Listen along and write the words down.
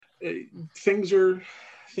things are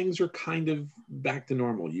kind of back to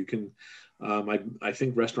normal. You can, I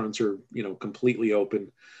think restaurants are, completely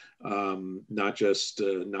open. Not just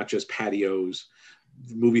patios.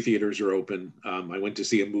 Movie theaters are open. I went to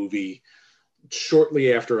see a movie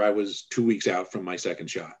shortly after I was 2 weeks out from my second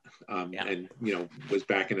shot, and was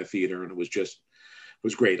back in a theater, and it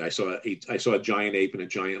was great. I saw a giant ape and a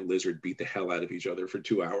giant lizard beat the hell out of each other for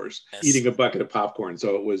 2 hours, yes, eating a bucket of popcorn.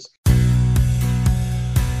 So it was.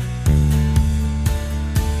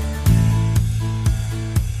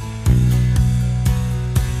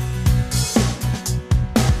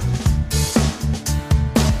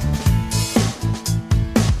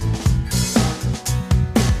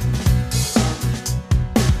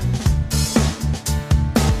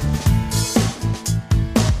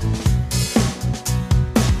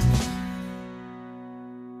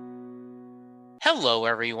 Hello,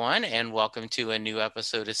 everyone, and welcome to a new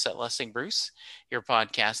episode of Set Listing Bruce, your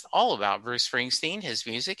podcast all about Bruce Springsteen, his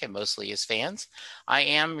music, and mostly his fans. I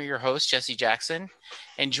am your host, Jesse Jackson,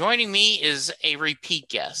 and joining me is a repeat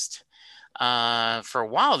guest. For a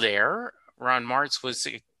while there, Ron Marz was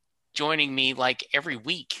joining me like every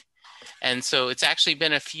week, and so it's actually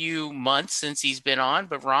been a few months since he's been on,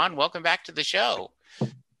 but Ron, welcome back to the show.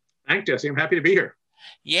 Thanks, Jesse. I'm happy to be here.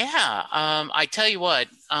 Yeah, I tell you what,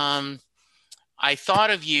 I thought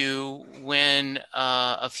of you when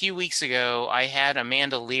a few weeks ago I had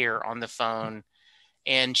Amanda Lear on the phone,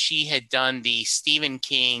 and she had done the Stephen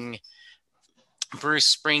King,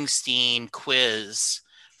 Bruce Springsteen quiz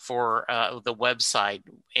for the website.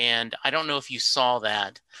 And I don't know if you saw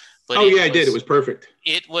that. But I did. It was perfect.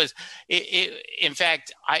 It was. In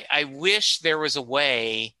fact, I wish there was a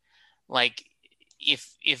way, like,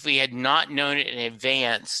 if we had not known it in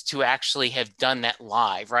advance, to actually have done that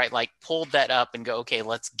live, right? Like pulled that up and go, okay,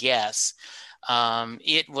 let's guess.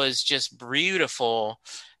 It was just beautiful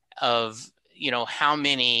of, how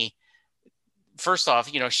many, first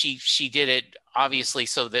off, she did it obviously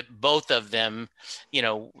so that both of them,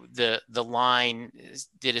 the line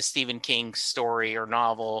did a Stephen King story or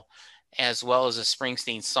novel as well as a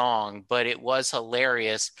Springsteen song, but it was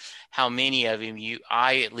hilarious how many of them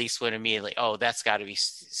I at least would immediately, oh, that's got to be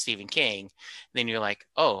Stephen King. Then you're like,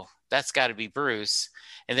 oh, that's got to be Bruce.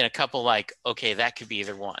 And then a couple like, okay, that could be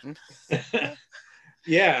either one.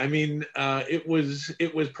 Yeah, I mean, it was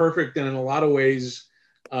perfect. And in a lot of ways,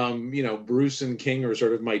 Bruce and King are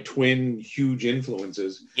sort of my twin huge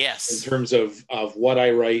influences. Yes. In terms of what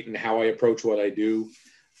I write and how I approach what I do.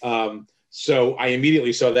 So I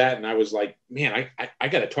immediately saw that and I was like, man, I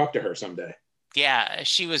got to talk to her someday. Yeah,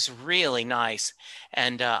 she was really nice.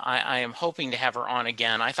 And I am hoping to have her on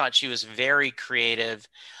again. I thought she was very creative.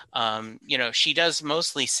 She does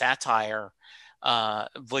mostly satire,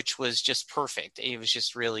 which was just perfect. It was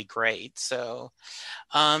just really great. So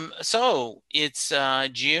it's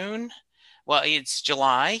June. Well, it's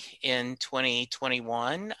July in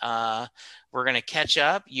 2021. We're going to catch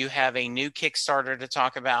up. You have a new Kickstarter to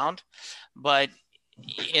talk about. But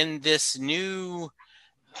in this new,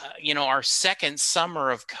 our second summer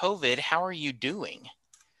of COVID, how are you doing?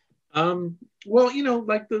 Well,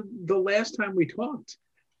 like the last time we talked,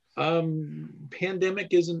 pandemic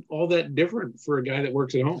isn't all that different for a guy that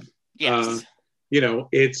works at home. Yes.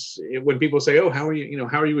 When people say, oh, how are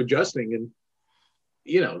you adjusting? And,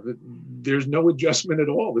 there's no adjustment at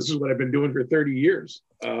all. This is what I've been doing for 30 years.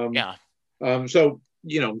 So,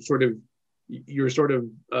 you're sort of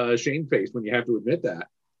shamefaced when you have to admit that.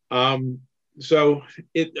 For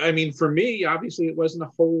me, obviously it wasn't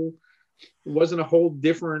a whole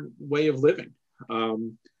different way of living.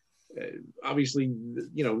 Obviously,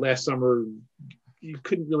 last summer you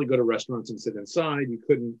couldn't really go to restaurants and sit inside. You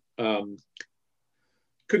couldn't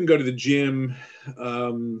go to the gym.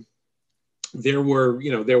 There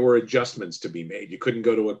were adjustments to be made. You couldn't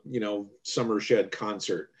go to a, Summer Shed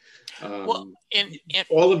concert. All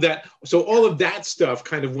of that. So all of that stuff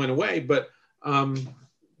kind of went away, but,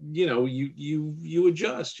 you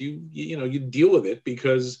adjust, you deal with it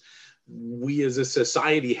because we as a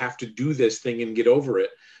society have to do this thing and get over it.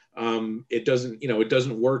 It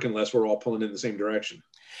doesn't work unless we're all pulling in the same direction.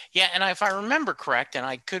 Yeah. And if I remember correct, and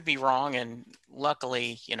I could be wrong, and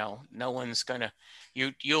luckily, no one's going to,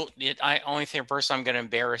 only thing person I'm going to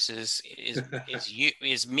embarrass is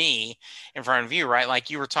me in front of you, right? Like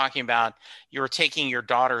you were talking about, you were taking your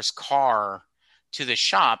daughter's car to the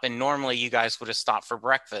shop, and normally you guys would have stopped for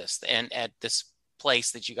breakfast and at this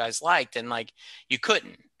place that you guys liked, and like you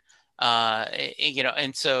couldn't,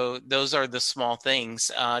 and so those are the small things.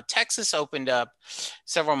 Texas opened up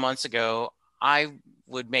several months ago. I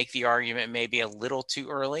would make the argument maybe a little too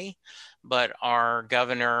early, but our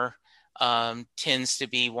governor tends to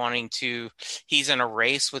be wanting to, he's in a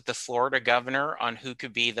race with the Florida governor on who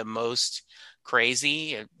could be the most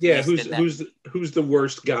crazy. Yeah, who's the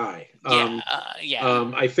worst guy?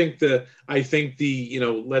 Yeah. I think the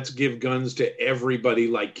let's give guns to everybody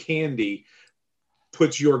like candy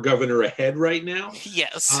puts your governor ahead right now.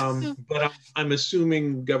 Yes. But I'm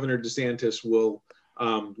assuming Governor DeSantis will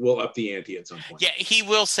up the ante at some point. Yeah, he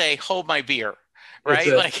will say, "Hold my beer," right?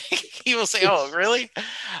 Like he will say, "Oh, really?"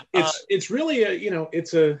 It's really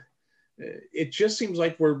it just seems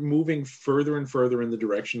like we're moving further and further in the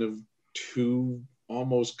direction of two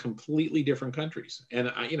almost completely different countries, and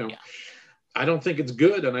I don't think it's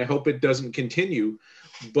good, and I hope it doesn't continue.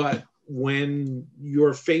 But when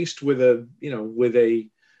you're faced with a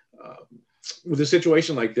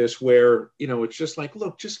situation like this, where it's just like,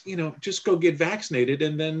 look, just go get vaccinated,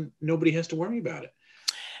 and then nobody has to worry about it,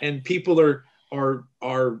 and people are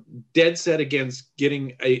dead set against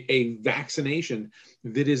getting a vaccination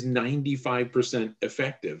that is 95%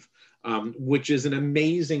 effective, which is an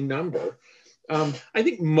amazing number. I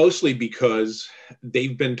think mostly because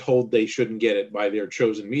they've been told they shouldn't get it by their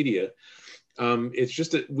chosen media. It's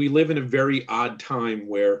just that we live in a very odd time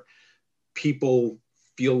where people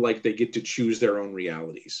feel like they get to choose their own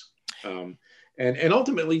realities. And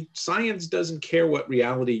ultimately, science doesn't care what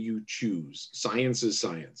reality you choose. Science is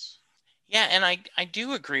science. Yeah, and I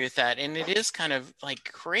do agree with that. And it is kind of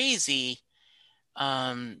like crazy.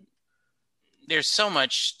 There's so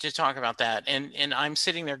much to talk about that. And I'm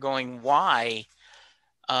sitting there going, why?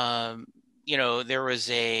 There was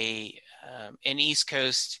an East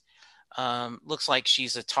Coast, looks like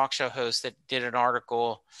she's a talk show host that did an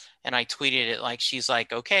article, and I tweeted it like, she's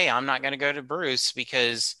like, okay, I'm not going to go to Bruce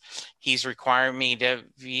because he's requiring me to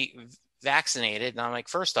be vaccinated. And I'm like,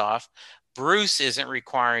 first off, Bruce isn't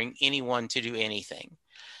requiring anyone to do anything.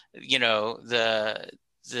 The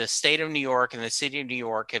state of New York and the city of New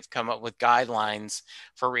York have come up with guidelines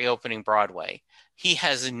for reopening Broadway. He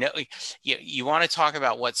has no, you want to talk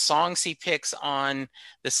about what songs he picks on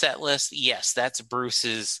the set list? Yes, that's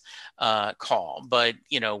Bruce's call. But,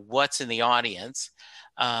 what's in the audience?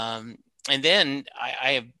 And then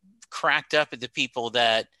I have cracked up at the people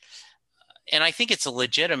that, and I think it's a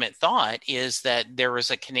legitimate thought, is that there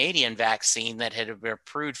was a Canadian vaccine that had been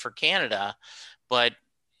approved for Canada, but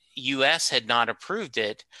US had not approved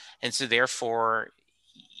it. And so therefore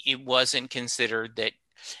it wasn't considered that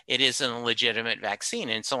it isn't a legitimate vaccine.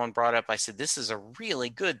 And someone brought up, I said, this is a really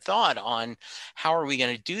good thought on how are we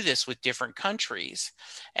going to do this with different countries?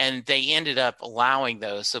 And they ended up allowing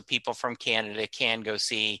those. So people from Canada can go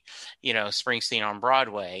see, Springsteen on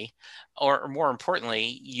Broadway, or more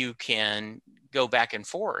importantly, you can go back and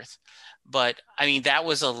forth. But I mean, that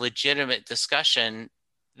was a legitimate discussion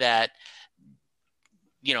that,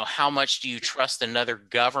 how much do you trust another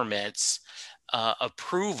government's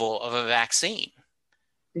approval of a vaccine?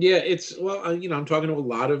 Yeah, I'm talking to a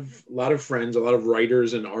lot of friends, a lot of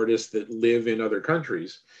writers and artists that live in other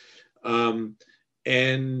countries, and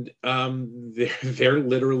they're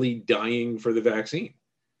literally dying for the vaccine.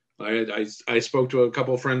 I spoke to a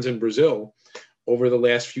couple of friends in Brazil over the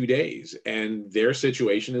last few days, and their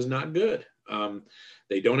situation is not good.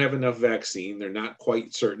 They don't have enough vaccine. They're not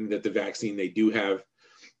quite certain that the vaccine they do have,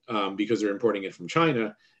 because they're importing it from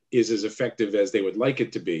China, is as effective as they would like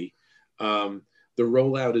it to be. The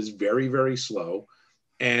rollout is very, very slow.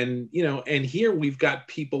 And, and here we've got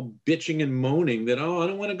people bitching and moaning that, I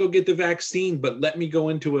don't want to go get the vaccine, but let me go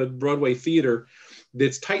into a Broadway theater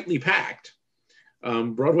that's tightly packed.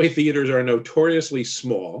 Broadway theaters are notoriously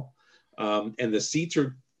small, and the seats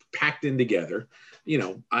are packed in together.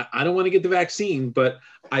 I don't want to get the vaccine, but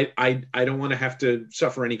I don't want to have to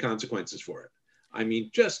suffer any consequences for it. I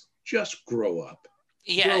mean, just grow up.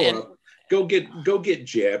 Yeah. Grow up. Go get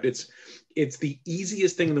jabbed. It's the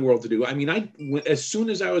easiest thing in the world to do. I mean, as soon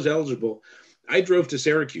as I was eligible, I drove to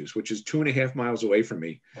Syracuse, which is 2.5 miles away from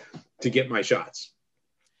me, to get my shots.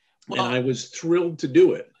 Well, and I was thrilled to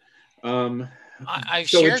do it. I've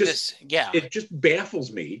shared this. Yeah. It just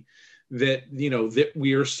baffles me that, that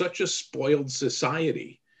we are such a spoiled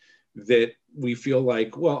society that we feel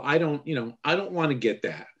like, well, I don't want to get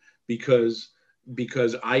that because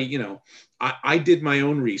I did my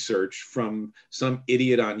own research from some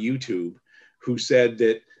idiot on YouTube who said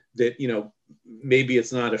that maybe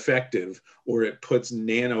it's not effective, or it puts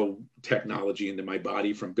nanotechnology into my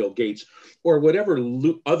body from Bill Gates, or whatever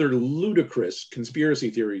other ludicrous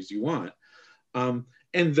conspiracy theories you want.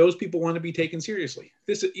 And those people want to be taken seriously.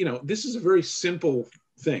 This is a very simple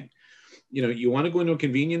thing. You want to go into a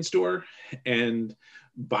convenience store and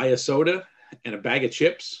buy a soda and a bag of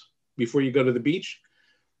chips before you go to the beach.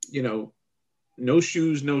 no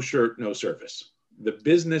shoes, no shirt, no service. The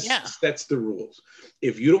business Yeah. sets the rules.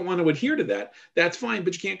 If you don't want to adhere to that, that's fine,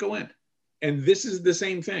 but you can't go in. And this is the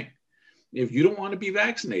same thing. If you don't want to be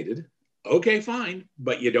vaccinated, okay, fine,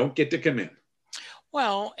 but you don't get to come in.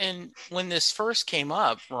 Well, and when this first came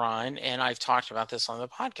up, Ron, and I've talked about this on the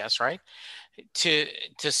podcast, right? To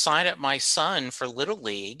sign up my son for Little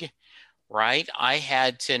League, right? I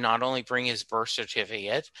had to not only bring his birth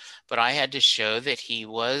certificate, but I had to show that he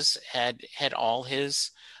had all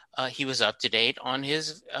his he was up to date on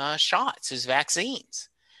his shots, his vaccines,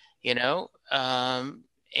 you know,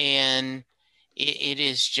 and it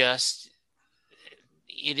is just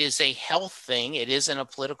it is a health thing. It isn't a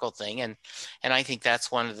political thing, and I think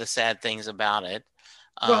that's one of the sad things about it.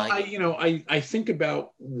 Well, I think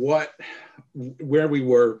about where we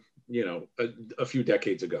were, a few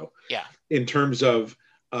decades ago. Yeah. In terms of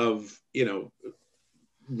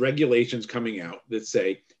regulations coming out that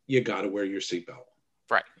say you got to wear your seatbelt.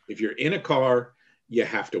 Right. If you're in a car, you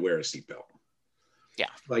have to wear a seatbelt. Yeah.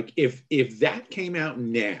 Like if that came out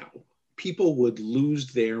now, people would lose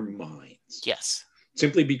their minds. Yes.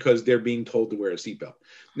 Simply because they're being told to wear a seatbelt.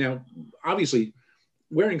 Now, obviously,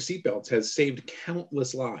 wearing seatbelts has saved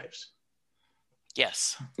countless lives.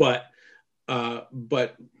 Yes. But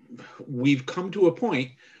we've come to a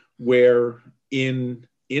point where in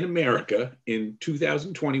America in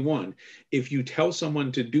 2021, if you tell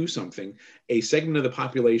someone to do something, a segment of the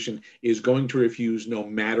population is going to refuse no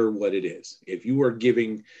matter what it is. If you are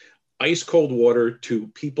giving ice cold water to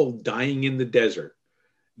people dying in the desert,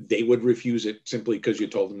 they would refuse it simply because you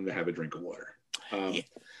told them to have a drink of water. Yeah.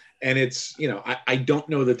 And it's, I don't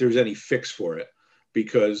know that there's any fix for it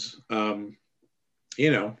because, like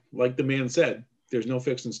the man said, there's no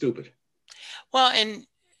fixing stupid. Well, and,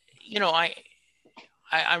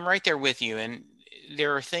 I'm right there with you. And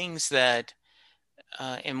there are things that,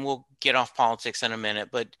 and we'll get off politics in a minute,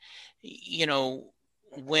 but,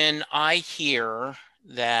 when I hear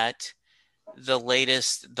that the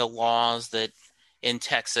laws that in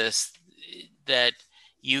Texas that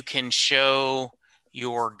you can show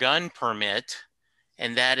your gun permit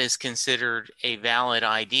and that is considered a valid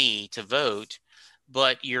ID to vote,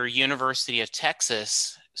 but your University of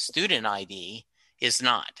Texas student ID is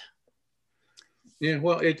not. Yeah,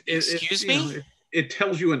 well, Excuse me? It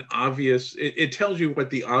tells you an obvious. It tells you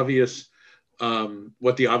what the obvious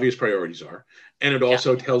priorities are, and it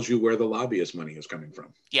also tells you where the lobbyist money is coming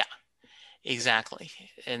from. Yeah, exactly,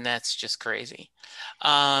 and that's just crazy.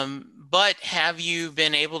 But have you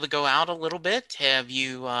been able to go out a little bit? Have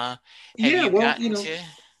you? I'm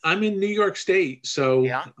in New York State, so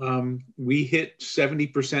yeah. We hit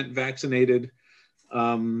 70% vaccinated.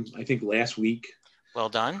 I think last week. Well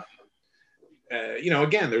done.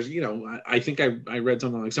 Again, there's, I think I read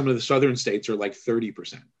something like some of the southern states are like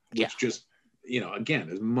 30%, which just, again,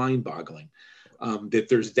 is mind-boggling that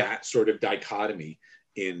there's that sort of dichotomy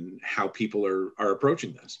in how people are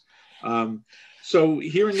approaching this. So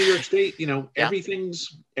here in New York State,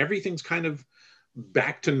 everything's kind of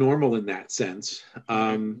back to normal in that sense.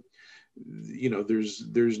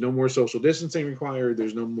 There's no more social distancing required.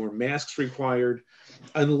 There's no more masks required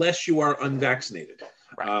unless you are unvaccinated.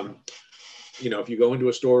 Right. If you go into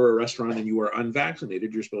a store or a restaurant and you are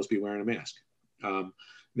unvaccinated, you're supposed to be wearing a mask.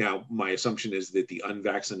 Now, my assumption is that the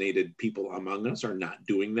unvaccinated people among us are not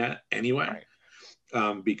doing that anyway,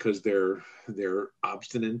 because they're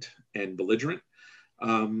obstinate and belligerent.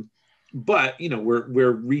 But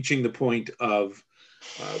we're reaching the point of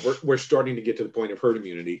we're starting to get to the point of herd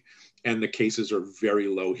immunity, and the cases are very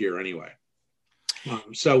low here anyway.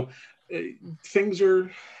 So things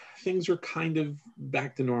are kind of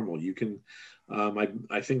back to normal. You can,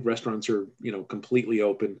 I think restaurants are, completely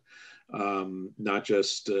open, not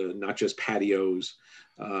just patios.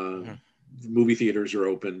 Movie theaters are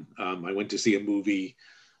open. I went to see a movie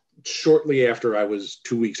shortly after I was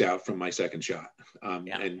 2 weeks out from my second shot,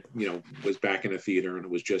 and was back in a theater, and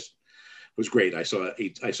it was great. I saw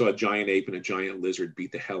a giant ape and a giant lizard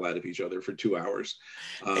beat the hell out of each other for 2 hours.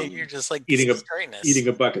 And you're just like eating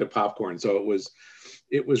a bucket of popcorn. So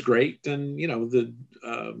it was great. And the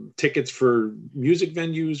tickets for music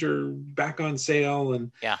venues are back on sale,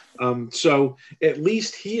 and so at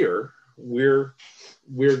least here we're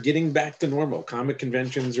getting back to normal. Comic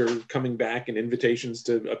conventions are coming back, and invitations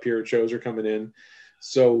to appear at shows are coming in.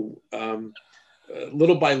 So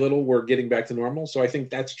little by little, we're getting back to normal. So I think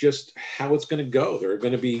that's just how it's going to go. There are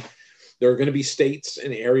going to be states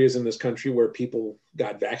and areas in this country where people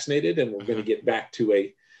got vaccinated, and we're going to get back to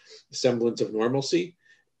a semblance of normalcy.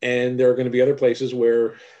 And there are going to be other places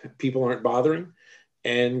where people aren't bothering,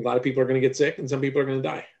 and a lot of people are going to get sick, and some people are going to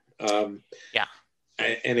die.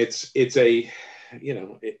 And it's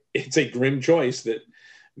it's a grim choice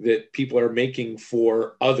that people are making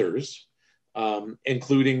for others,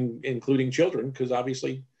 including children, because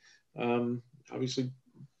obviously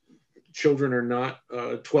children are not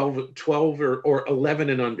 12 or 11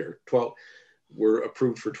 and under. 12 were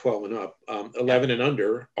approved for 12 and up. 11 and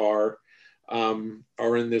under are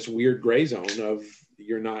in this weird gray zone of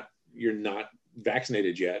you're not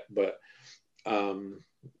vaccinated yet, but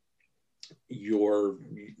your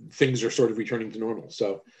things are sort of returning to normal.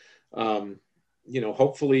 So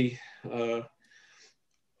hopefully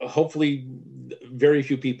very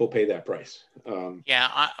few people pay that price.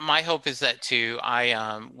 My hope is that too.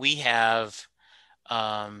 We have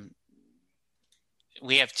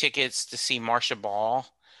tickets to see Marcia Ball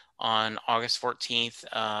on August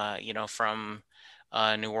 14th, from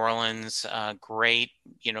New Orleans, great,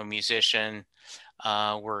 musician.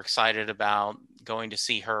 We're excited about going to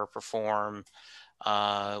see her perform.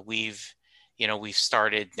 We've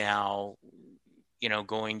started now,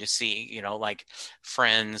 going to see, like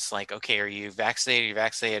friends, like, okay, are you vaccinated? Are you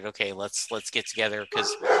vaccinated? Okay, let's get together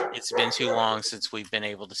because it's been too long since we've been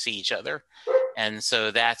able to see each other. And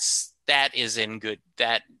so that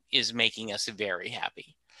is making us very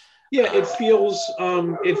happy. Yeah, it feels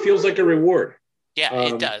like a reward. Yeah,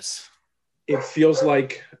 it does. It feels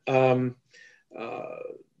like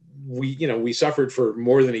we suffered for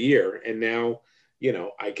more than a year, and now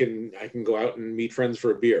I can go out and meet friends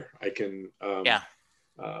for a beer. I can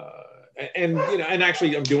and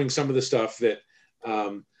actually I'm doing some of the stuff that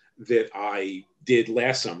I did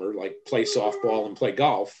last summer, like play softball and play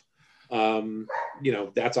golf.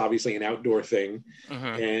 That's obviously an outdoor thing,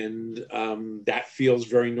 and that feels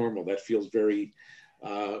very normal. That feels very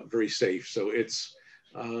very safe. So it's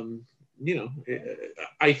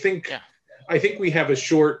I think we have a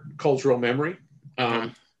short cultural memory.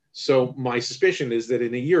 So my suspicion is that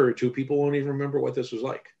in a year or two, people won't even remember what this was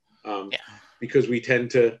like, because we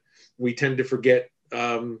tend to forget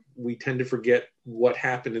what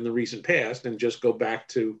happened in the recent past and just go back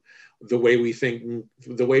to the way we think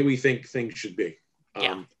things should be.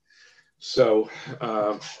 So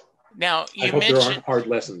now I hope there aren't hard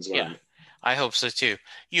lessons learned. Yeah, I hope so too.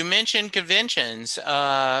 You mentioned conventions.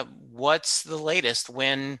 What's the latest?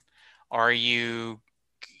 When are you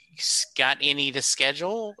got any to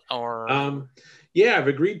schedule or? I've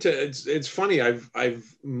agreed to. It's funny.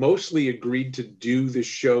 I've mostly agreed to do the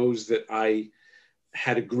shows that I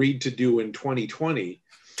had agreed to do in 2020.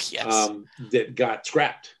 Yes. That got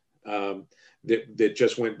scrapped. That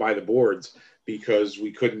just went by the boards because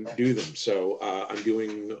we couldn't do them. So I'm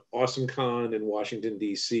doing Awesome Con in Washington,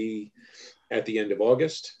 D.C. at the end of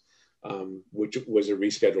August, which was a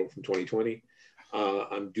reschedule from 2020.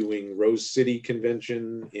 I'm doing Rose City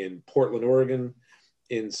Convention in Portland, Oregon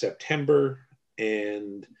in September,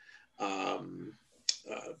 and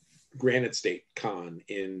Granite State Con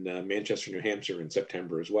in Manchester, New Hampshire in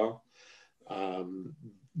September as well.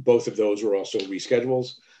 Both of those were also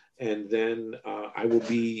reschedules. And then I will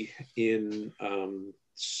be in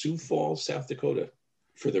Sioux Falls, South Dakota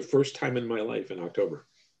for the first time in my life in October.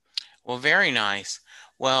 Well, very nice.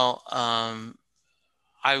 Well,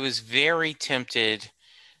 I was very tempted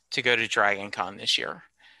to go to Dragon Con this year.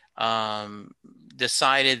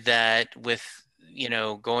 Decided that with,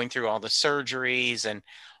 going through all the surgeries and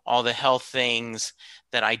all the health things,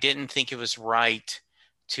 that I didn't think it was right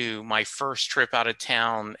to my first trip out of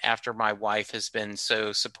town after my wife has been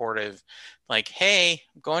so supportive, like, hey,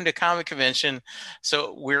 I'm going to comic convention.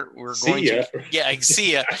 So we're going to,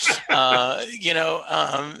 see ya.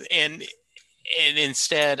 And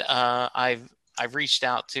instead I've reached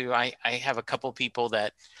out to, I have a couple people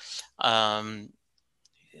that run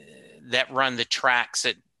the tracks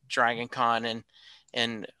at Dragon Con.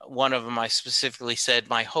 And one of them, I specifically said,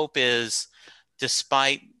 my hope is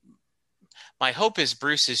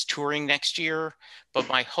Bruce is touring next year, but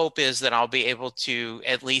my hope is that I'll be able to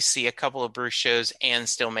at least see a couple of Bruce shows and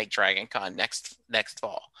still make Dragon Con next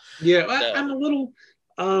fall. Yeah, so,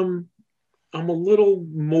 I'm a little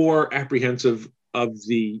more apprehensive of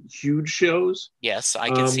the huge shows. Yes,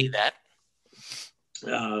 I can see that.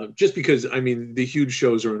 Just because, the huge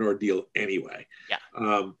shows are an ordeal anyway. Yeah.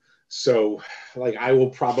 So, like, I will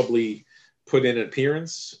probably put in an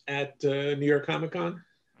appearance at New York Comic Con.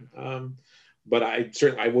 But I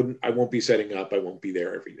won't be setting up. I won't be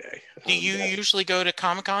there every day. Do you usually go to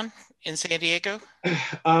Comic Con in San Diego?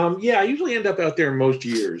 I usually end up out there most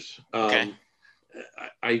years. Okay.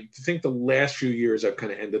 I think the last few years I've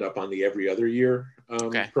kind of ended up on the every other year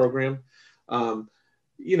program.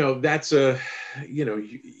 That's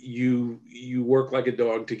you work like a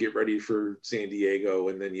dog to get ready for San Diego,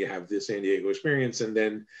 and then you have the San Diego experience, and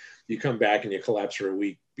then you come back and you collapse for a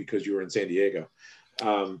week because you were in San Diego.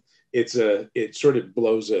 It sort of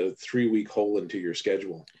blows a 3-week hole into your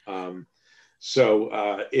schedule.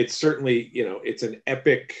 So it's certainly, it's an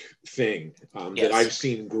epic thing that I've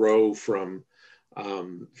seen grow from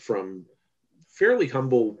fairly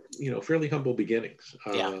humble beginnings.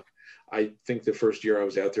 I think the first year I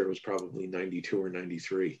was out there was probably 92 or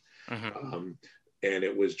 93. And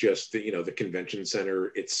it was just the convention center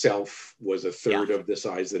itself was a third of the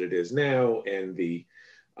size that it is now. And the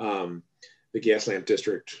Gaslamp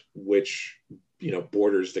District, which,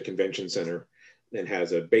 borders the convention center and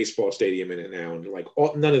has a baseball stadium in it now. And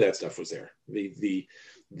none of that stuff was there. The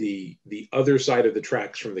other side of the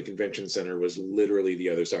tracks from the convention center was literally the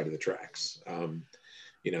other side of the tracks.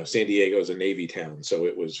 San Diego's a Navy town, so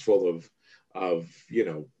it was full of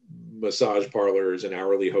massage parlors and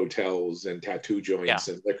hourly hotels and tattoo joints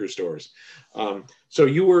and liquor stores. So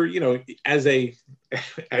you were, as a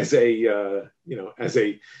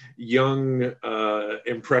young,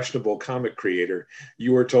 impressionable comic creator,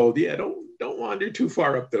 you were told, don't wander too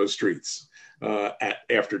far up those streets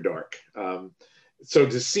after dark. So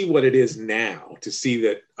to see what it is now, to see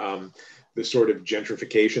that the sort of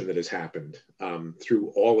gentrification that has happened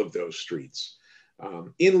through all of those streets,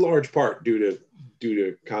 in large part due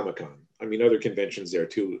to Comic-Con. I mean, other conventions there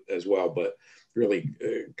too as well, but really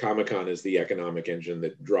Comic-Con is the economic engine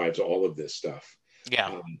that drives all of this stuff.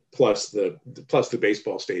 Plus the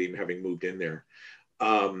baseball stadium having moved in there.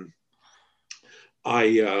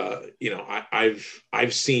 I've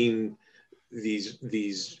seen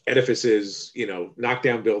these edifices, knock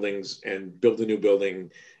down buildings and build a new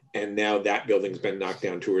building, and now that building's been knocked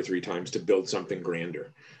down 2 or 3 times to build something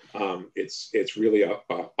grander. It's really a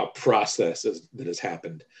process that has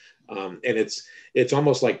happened, and it's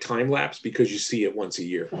almost like time lapse because you see it once a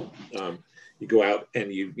year. You go out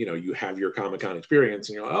and you have your Comic-Con experience,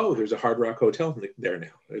 and you're like, oh, there's a Hard Rock Hotel there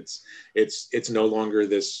now. It's no longer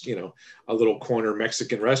this a little corner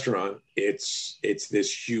Mexican restaurant. It's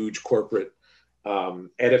this huge corporate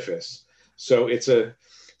edifice. So it's an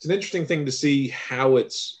interesting thing to see how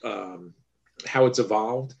it's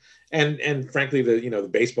evolved. And frankly, the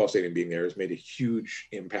baseball stadium being there has made a huge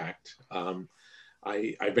impact.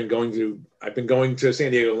 I've been going to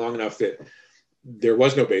San Diego long enough that there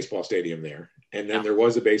was no baseball stadium there, and then there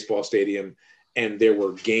was a baseball stadium, and there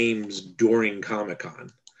were games during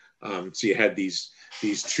Comic-Con. So you had these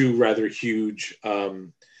 2 rather huge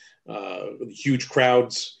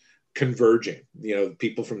crowds converging.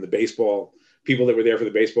 People from the baseball, people that were there for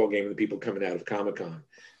the baseball game, and the people coming out of Comic-Con,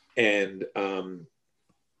 and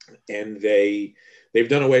they've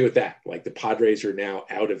done away with that. Like the Padres are now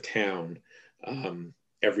out of town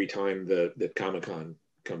every time that Comic-Con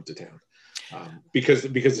comes to town, because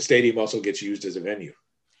the stadium also gets used as a venue.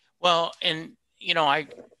 Well, and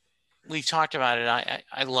we've talked about it.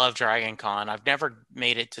 I love Dragon Con. I've never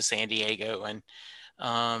made it to San Diego, and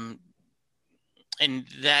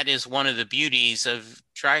that is one of the beauties of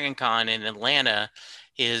Dragon Con in Atlanta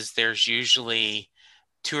is there's usually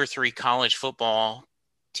 2 or 3 college football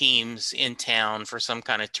teams in town for some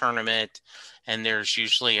kind of tournament, and there's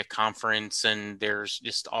usually a conference, and there's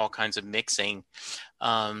just all kinds of mixing.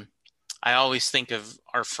 I always think of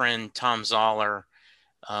our friend Tom Zoller,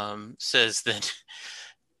 says that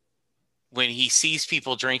when he sees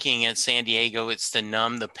people drinking at San Diego, it's to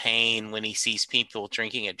numb the pain. When he sees people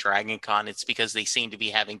drinking at Dragon Con, it's because they seem to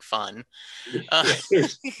be having fun.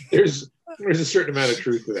 There's a certain amount of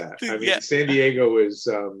truth to that. I mean, San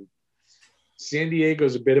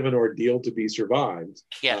Diego's a bit of an ordeal to be survived.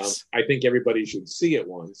 Yes. I think everybody should see it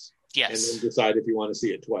once. Yes. And then decide if you want to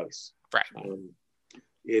see it twice. Right. And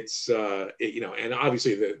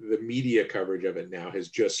obviously the media coverage of it now has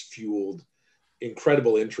just fueled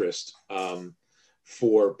incredible interest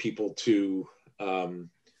for people to want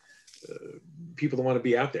to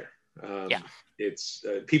be out there. It's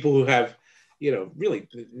people who have, really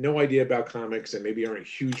no idea about comics and maybe aren't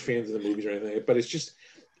huge fans of the movies or anything, but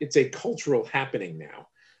it's a cultural happening now.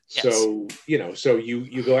 Yes. So, so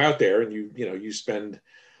you go out there and you spend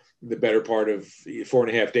the better part of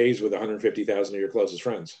 4.5 days with 150,000 of your closest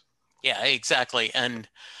friends. Yeah, exactly. And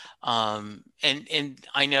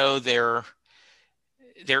I know there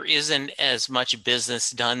isn't as much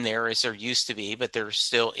business done there as there used to be, but there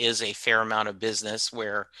still is a fair amount of business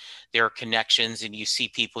where there are connections and you see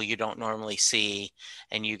people you don't normally see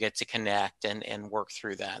and you get to connect and work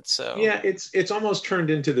through that. So yeah, it's almost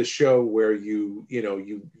turned into the show where you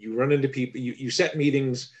run into people, you set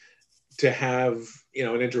meetings to have,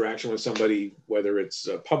 an interaction with somebody, whether it's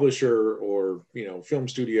a publisher or, film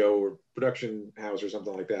studio or production house or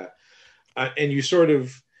something like that. And you sort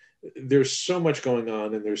of, there's so much going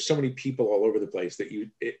on, and there's so many people all over the place that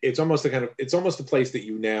it's almost a place that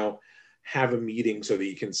you now have a meeting so that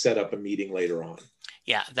you can set up a meeting later on.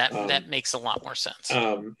 Yeah, that makes a lot more sense.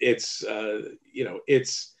 It's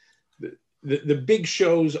it's the big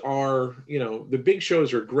shows are, the big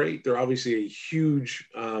shows are great. They're obviously a huge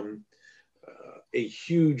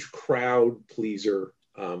crowd pleaser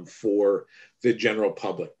for the general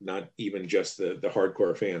public, not even just the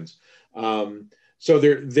hardcore fans. So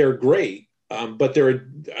they're great, but they're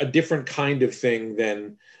a different kind of thing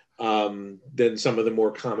than some of the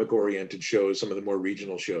more comic oriented shows, some of the more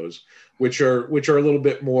regional shows, which are a little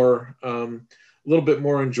bit more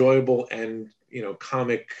enjoyable and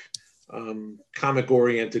comic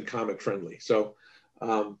oriented, comic friendly. So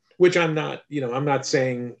which I'm not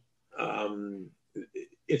saying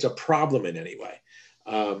it's a problem in any way.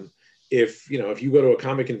 If you go to a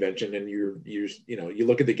comic convention and you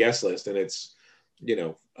look at the guest list and it's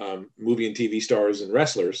movie and TV stars and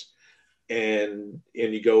wrestlers, and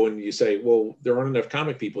you go and you say, well, there aren't enough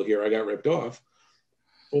comic people here, I got ripped off.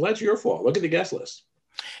 Well, that's your fault. Look at the guest list.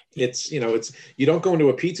 It's you don't go into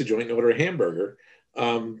a pizza joint and order a hamburger.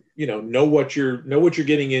 Know what you're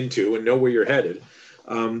getting into and know where you're headed.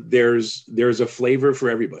 There's a flavor for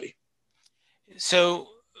everybody. So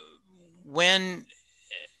when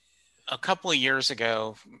a couple of years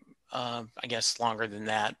ago, I guess longer than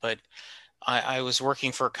that, but I was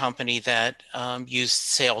working for a company that used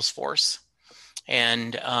Salesforce,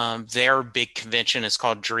 and their big convention is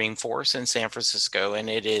called Dreamforce in San Francisco, and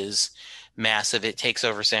it is massive. It takes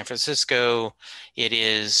over San Francisco. It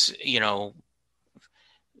is,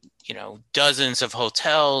 dozens of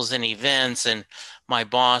hotels and events. And my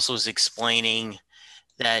boss was explaining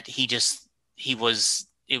that it was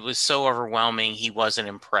so overwhelming. He wasn't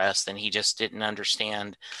impressed and he just didn't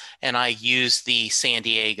understand. And I used the San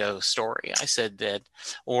Diego story. I said that,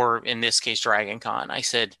 or in this case, Dragon Con, I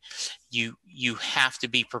said, you have to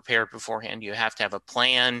be prepared beforehand. You have to have a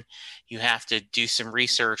plan. You have to do some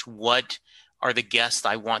research. What are the guests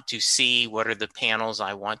I want to see? What are the panels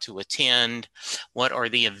I want to attend? What are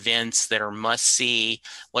the events that are must see?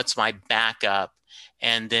 What's my backup?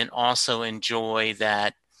 And then also enjoy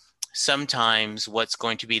that sometimes what's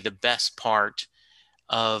going to be the best part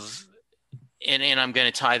of, and I'm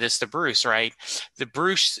going to tie this to Bruce, right?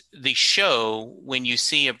 The show, when you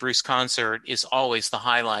see a Bruce concert, is always the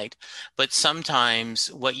highlight. But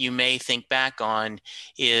sometimes what you may think back on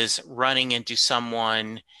is running into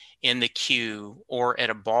someone in the queue or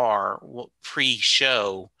at a bar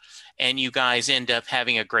pre-show, and you guys end up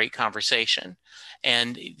having a great conversation.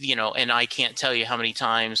 And, and I can't tell you how many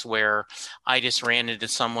times where I just ran into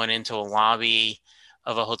someone into a lobby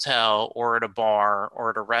of a hotel or at a bar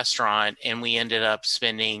or at a restaurant, and we ended up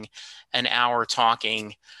spending an hour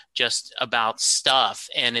talking just about stuff.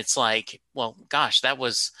 And it's like, well, gosh, that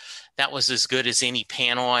was as good as any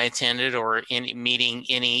panel I attended or any meeting,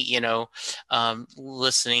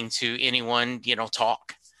 listening to anyone,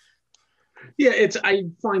 talk. Yeah, I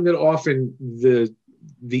find that often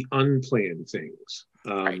the unplanned things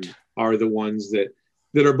Right. are the ones that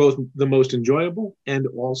are both the most enjoyable and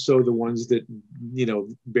also the ones that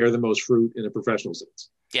bear the most fruit in a professional sense.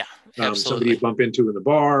 Yeah, absolutely. Somebody you bump into in the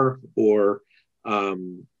bar, or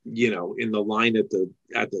in the line at the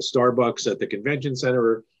Starbucks at the convention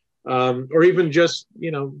center, or even just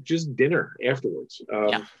dinner afterwards.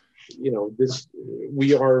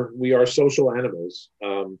 We are social animals.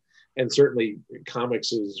 And certainly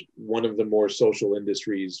comics is one of the more social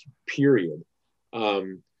industries, period.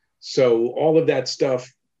 So all of that stuff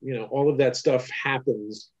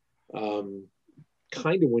happens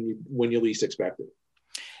kind of when you least expect it.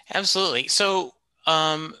 Absolutely. So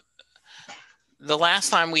the last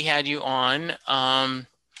time we had you on,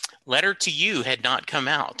 Letter to You had not come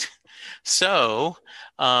out. So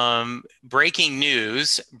breaking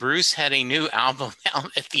news, Bruce had a new album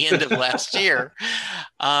out at the end of last year.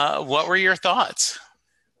 What were your thoughts?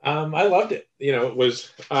 I loved it. It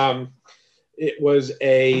was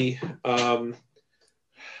a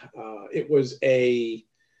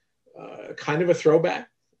kind of a throwback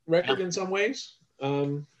record in some ways.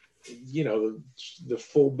 The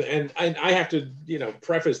full, and I have to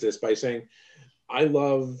preface this by saying I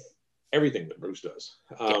love everything that Bruce does.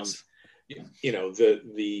 Yes.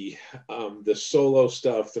 The solo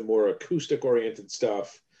stuff, the more acoustic oriented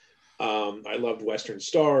stuff. I loved Western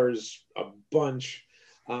Stars a bunch.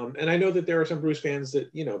 And I know that there are some Bruce fans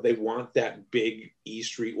that, they want that big E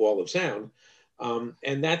Street wall of sound.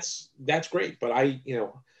 And that's great. But I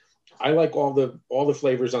like all the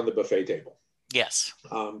flavors on the buffet table. Yes.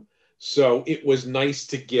 So it was nice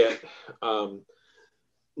to get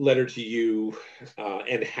Letter to You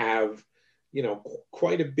and have,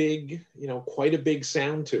 quite a big,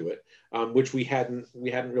 sound to it, which we hadn't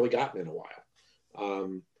really gotten in a while.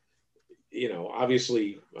 Um,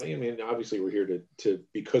 obviously, obviously we're here to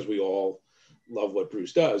because we all love what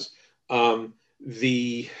Bruce does.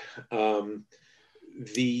 The um,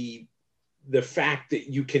 the the fact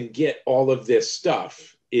that you can get all of this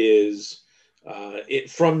stuff is it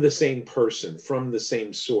from the same person, from the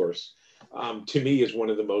same source. To me, is one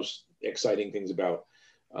of the most exciting things about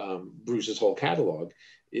Bruce's whole catalog.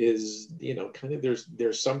 Is kind of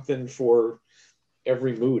there's something for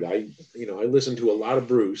every mood. I listen to a lot of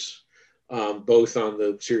Bruce, both on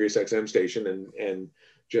the Sirius XM station and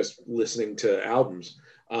just listening to albums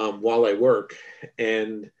while I work,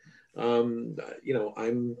 and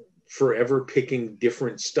I'm forever picking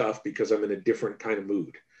different stuff because I'm in a different kind of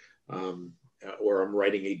mood, or I'm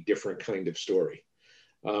writing a different kind of story.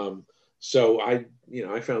 So I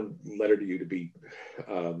found Letter to You to be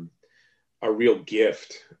a real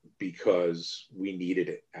gift because we needed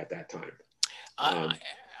it at that time.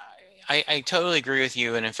 I totally agree with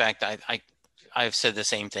you. And in fact, I've said the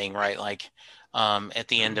same thing, right? Like, at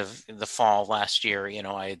the end of the fall last year,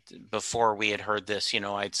 before we had heard this,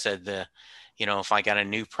 I'd said if I got a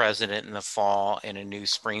new president in the fall and a new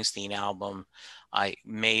Springsteen album,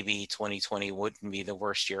 maybe 2020 wouldn't be the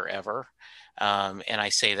worst year ever. And I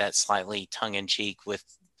say that slightly tongue in cheek with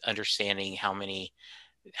understanding how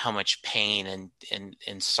much pain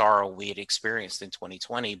and sorrow we had experienced in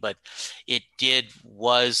 2020, but it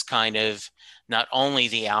was kind of not only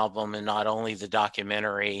the album and not only the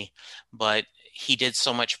documentary, but he did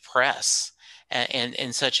so much press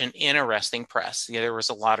and such an interesting press. There was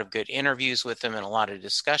a lot of good interviews with him and a lot of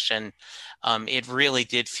discussion. It really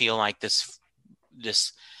did feel like this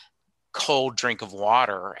cold drink of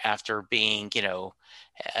water after being,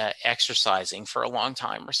 exercising for a long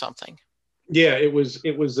time or something. Yeah, it was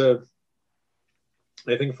I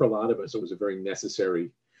think for a lot of us, it was a very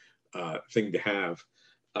necessary thing to have.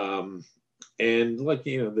 And like,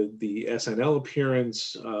 the SNL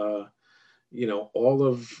appearance, all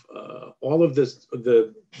of this,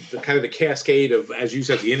 the kind of the cascade of, as you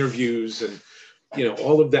said, the interviews and,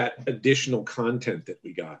 all of that additional content that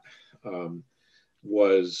we got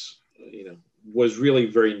was really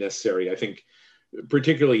very necessary. I think,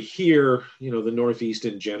 particularly here, the Northeast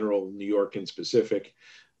in general, New York in specific,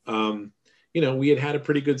 we had a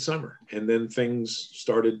pretty good summer, and then things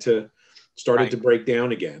started to break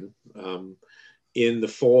down again in the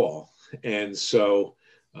fall, and so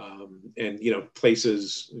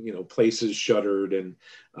places shuttered, and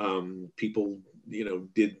people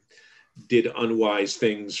did unwise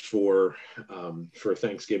things for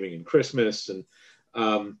Thanksgiving and Christmas, and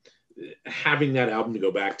having that album to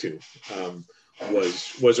go back to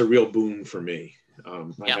was a real boon for me. I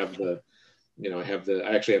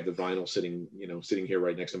actually have the vinyl sitting here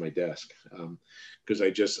right next to my desk, because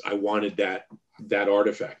I wanted that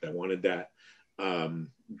artifact. I wanted that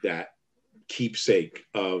keepsake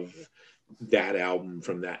of that album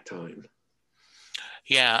from that time.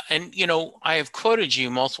 Yeah. And, I have quoted you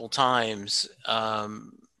multiple times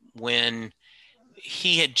when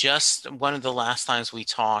he had one of the last times we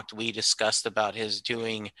talked, we discussed about his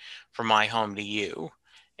doing From My Home to You.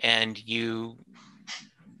 And you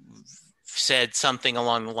said something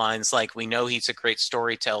along the lines like, we know he's a great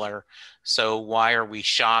storyteller, so why are we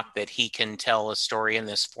shocked that he can tell a story in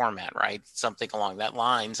this format, right? Something along that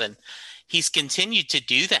lines. And he's continued to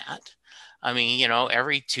do that. I mean,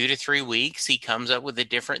 every 2 to 3 weeks he comes up with a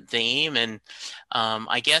different theme. And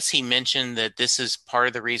I guess he mentioned that this is part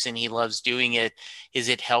of the reason he loves doing it, is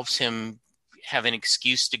it helps him have an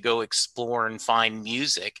excuse to go explore and find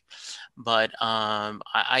music. But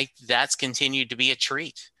that's continued to be a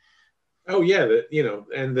treat. Oh yeah,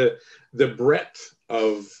 and the breadth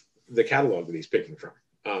of the catalog that he's picking from.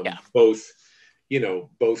 Both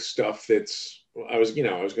stuff that's I was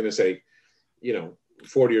going to say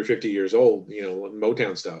 40 or 50 years old,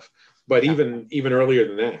 Motown stuff, but even earlier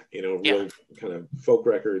than that, real kind of folk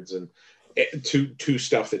records, and to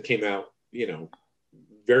stuff that came out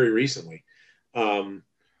very recently.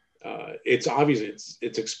 It's obvious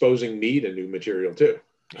it's exposing me to new material too.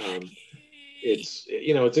 It's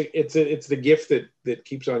the gift that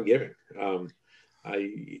keeps on giving.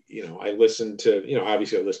 I listened to,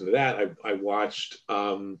 obviously I listened to that. I watched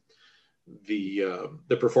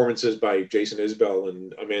the performances by Jason Isbell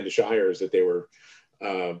and Amanda Shires that they were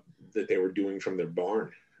doing from their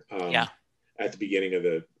barn at the beginning of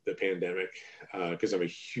the pandemic, because I'm a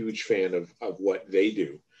huge fan of what they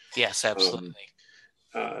do. Yes, absolutely.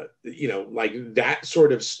 Like that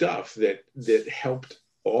sort of stuff that helped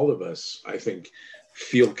all of us, I think,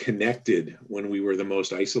 feel connected when we were the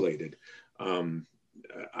most isolated.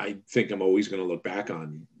 I think I'm always going to look back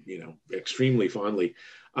on, extremely fondly,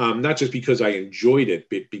 not just because I enjoyed it,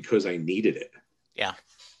 but because I needed it. Yeah.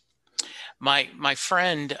 My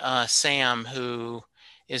friend Sam, who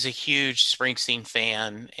is a huge Springsteen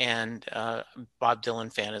fan and Bob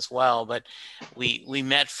Dylan fan as well, but we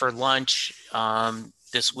met for lunch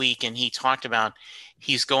this week, and he talked about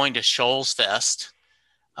he's going to Shoals Fest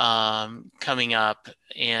coming up,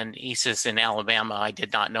 and he says in Alabama. I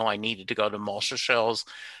did not know I needed to go to Muscle Shoals,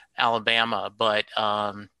 Alabama, but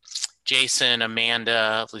Jason,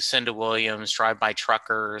 Amanda, Lucinda Williams, Drive By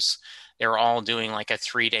Truckers, they're all doing like a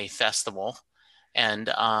 3-day festival, and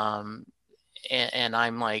I'm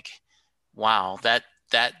like, wow, that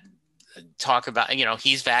talk about,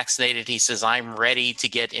 he's vaccinated. He says, I'm ready to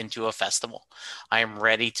get into a festival. I am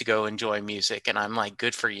ready to go enjoy music. And I'm like,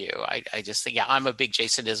 good for you. I just think, I'm a big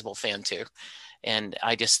Jason Isbell fan too. And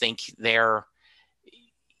I just think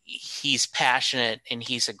he's passionate and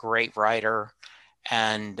he's a great writer.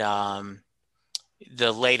 And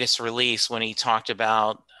the latest release, when he talked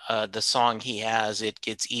about the song he has, It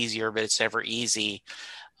Gets Easier, But It's Never Easy,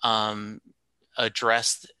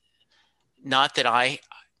 addressed, not that I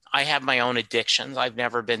have my own addictions. I've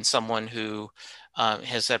never been someone who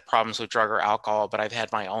has had problems with drug or alcohol, but I've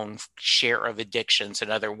had my own share of addictions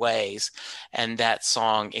in other ways. And that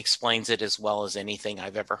song explains it as well as anything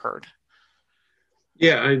I've ever heard.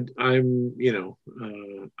 Yeah, I'm,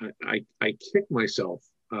 I kick myself.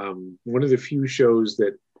 One of the few shows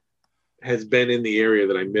that has been in the area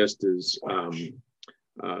that I missed is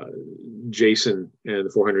Jason and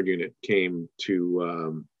the 400 unit came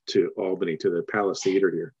to Albany, to the Palace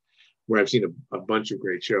Theater here, where I've seen a bunch of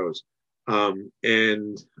great shows.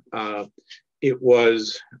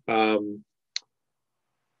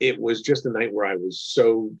 It was just a night where I was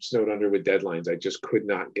so snowed under with deadlines, I just could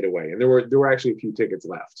not get away. And there were actually a few tickets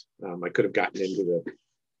left. I could have gotten into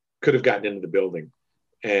the building,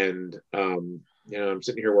 and I'm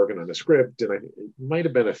sitting here working on a script, and it might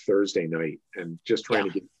have been a Thursday night, and just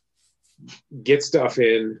trying to get stuff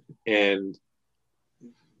in, and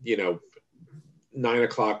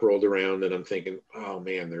 9:00 rolled around, and I'm thinking, oh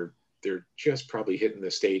man, they're just probably hitting the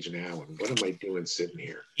stage now, and what am I doing sitting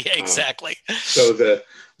here? Yeah, exactly. So the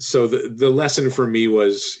lesson for me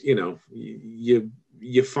was,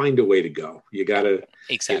 you find a way to go. You gotta,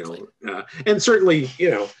 exactly. And certainly,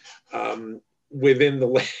 within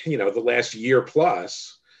the last year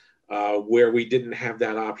plus, where we didn't have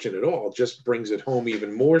that option at all, just brings it home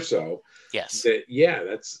even more so. Yes.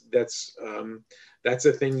 That's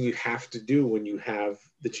a thing you have to do when you have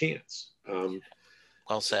the chance.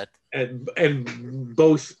 Well said. And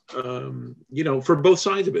both, for both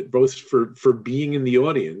sides of it, both for being in the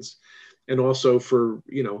audience, and also for,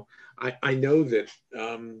 I know that,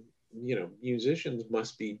 musicians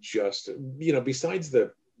must be just, besides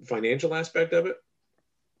the financial aspect of it,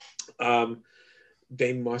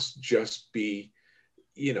 they must just be,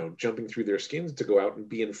 jumping through their skins to go out and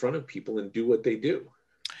be in front of people and do what they do.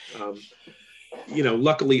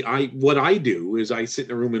 Luckily what I do is I sit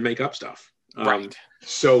in a room and make up stuff. Right.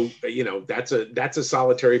 So, that's a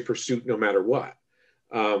solitary pursuit no matter what.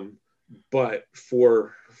 But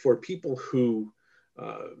for people who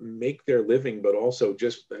make their living, but also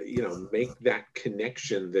just, make that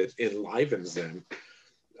connection that enlivens them,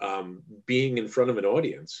 being in front of an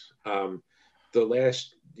audience, the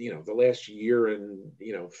last year and,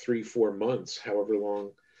 3-4 months, however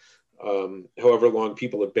long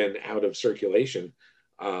people have been out of circulation,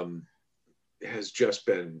 has just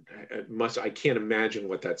been, I can't imagine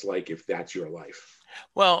what that's like if that's your life.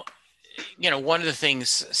 Well, one of the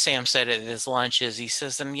things Sam said at his lunch is, he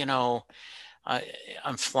says, and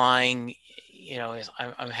I'm flying, I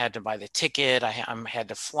had to buy the ticket. I had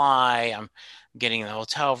to fly. I'm getting the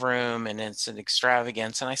hotel room, and it's an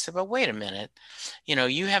extravagance. And I said, but wait a minute,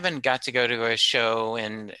 you haven't got to go to a show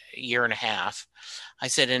in a year and a half. I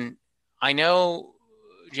said, and I know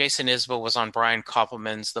Jason Isbell was on Brian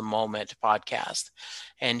Koppelman's The Moment podcast,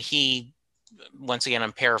 and he, once again,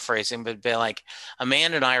 I'm paraphrasing, but be like,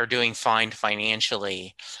 Amanda and I are doing fine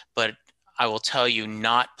financially, but I will tell you,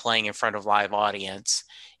 not playing in front of live audience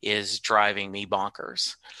is driving me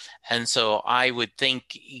bonkers. And so I would think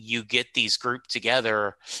you get these grouped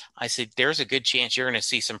together. I said, there's a good chance you're going to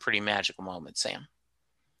see some pretty magical moments, Sam.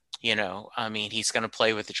 He's going to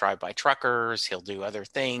play with the Drive By Truckers. He'll do other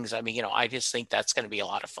things. I just think that's going to be a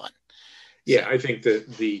lot of fun. Yeah, I think that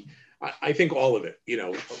I think all of it,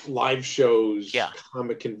 live shows,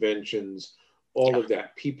 comic conventions, all of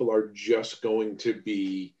that, people are just going to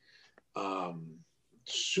be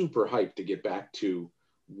super hyped to get back to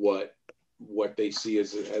what what they see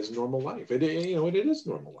as normal life. It is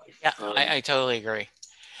normal life. Yeah, I totally agree.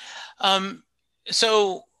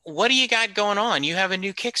 So what do you got going on? You have a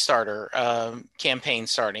new Kickstarter campaign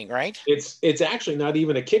starting, right? It's actually not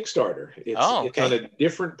even a Kickstarter. It's on a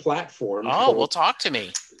different platform. Well, talk to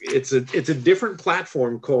me. It's a different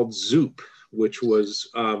platform called Zoop, which was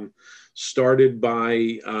started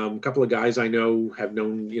by a couple of guys I know, have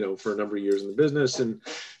known for a number of years in the business,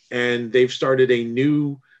 and they've started a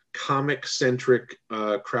new comic-centric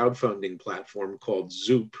crowdfunding platform called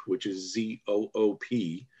Zoop, which is Zoop.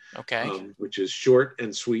 Okay. Which is short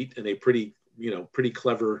and sweet and a pretty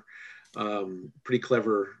clever name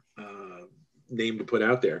to put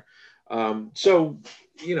out there. So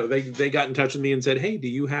they got in touch with me and said, hey,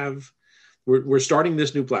 we're starting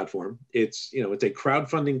this new platform. It's a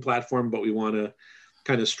crowdfunding platform, but we want to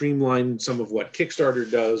kind of streamline some of what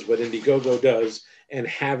Kickstarter does, what Indiegogo does, and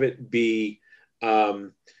have it be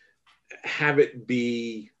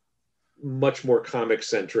much more comic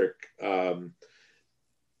centric,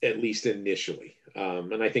 at least initially.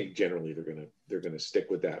 And I think generally they're gonna stick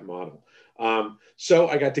with that model. So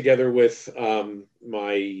I got together with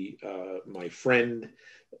my friend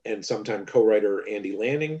and sometime co-writer Andy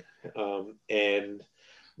Lanning, and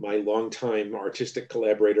my longtime artistic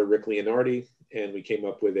collaborator Rick Leonardi, and we came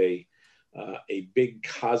up with a big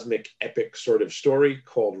cosmic epic sort of story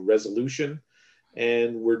called Resolution,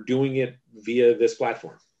 and we're doing it via this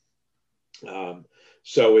platform.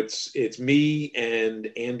 So it's me and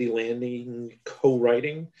Andy Lanning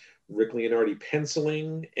co-writing, Rick Leonardi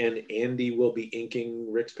penciling, and Andy will be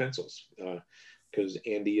inking Rick's pencils because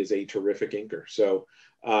Andy is a terrific inker. So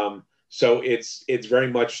it's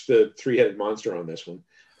very much the three-headed monster on this one,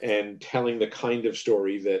 and telling the kind of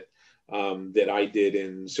story that I did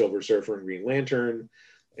in Silver Surfer and Green Lantern,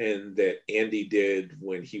 and that Andy did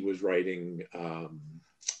when he was writing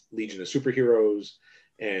Legion of Superheroes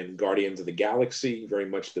and Guardians of the Galaxy. Very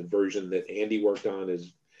much the version that Andy worked on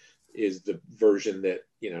is the version that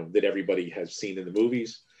that everybody has seen in the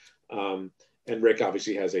movies. And Rick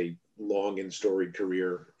obviously has a long and storied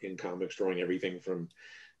career in comics, drawing everything from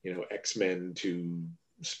X-Men to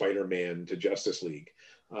Spider-Man to Justice League.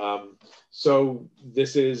 So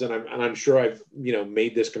this is, and I'm sure I've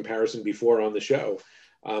made this comparison before on the show.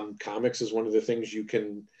 Comics is one of the things you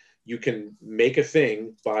can make a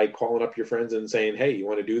thing by calling up your friends and saying, hey, you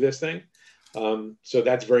want to do this thing? So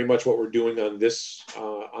that's very much what we're doing on this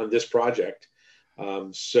project.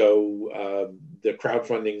 So the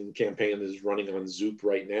crowdfunding campaign is running on Zoop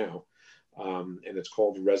right now, and it's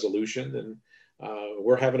called Resolution, and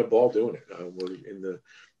we're having a ball doing it. We're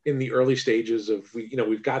in the early stages of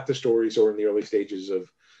we've got the story, so we're in the early stages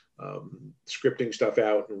of scripting stuff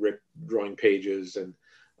out and Rick drawing pages, and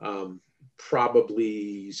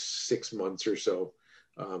probably 6 months or so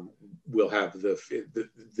we'll have the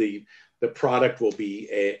product will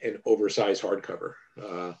be an oversized hardcover.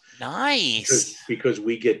 Nice. Because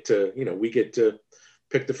we get to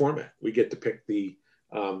pick the format. We get to pick the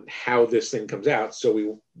how this thing comes out.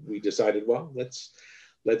 So we decided, well, let's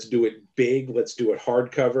do it big. Let's do it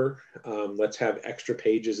hardcover. Let's have extra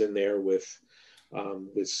pages in there with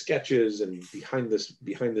sketches and behind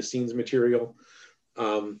the scenes material.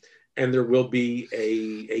 And there will be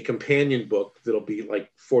a companion book that'll be like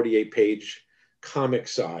 48-page comic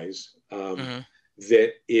size,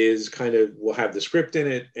 that is we'll have the script in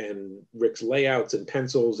it and Rick's layouts and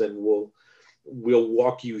pencils, and we'll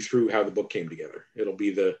walk you through how the book came together. It'll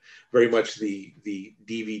be very much the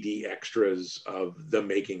DVD extras of the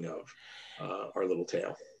making of our little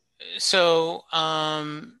tale. So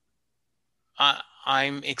I'm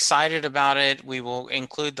excited about it. We will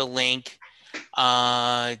include the link.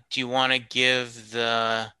 Do you want to give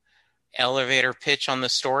the elevator pitch on the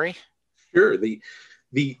story? Sure. The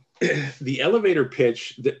elevator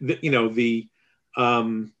pitch, the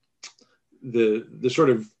sort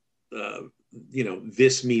of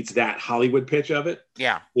this meets that Hollywood pitch of it,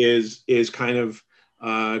 is kind of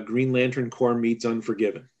Green Lantern Corps meets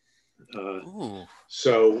Unforgiven.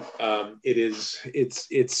 So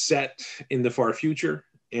it's set in the far future,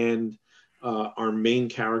 and our main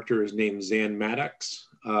character is named Zan Maddox.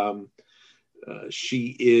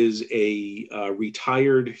 She is a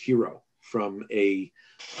retired hero from a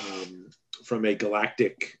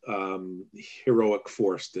galactic heroic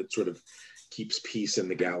force that sort of keeps peace in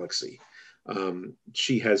the galaxy.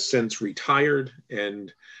 She has since retired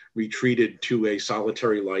and retreated to a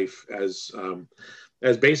solitary life as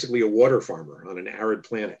basically a water farmer on an arid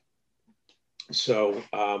planet. So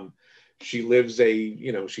she lives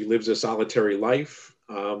a solitary life,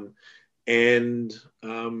 and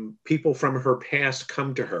people from her past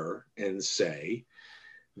come to her and say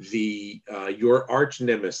the your arch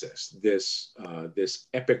nemesis, this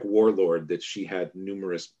epic warlord that she had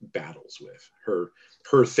numerous battles with, her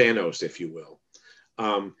Thanos, if you will,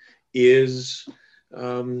 is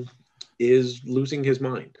losing his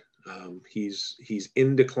mind. He's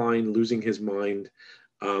in decline, losing his mind,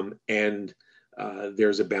 and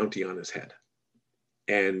there's a bounty on his head,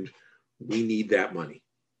 and we need that money.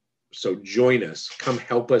 So join us. Come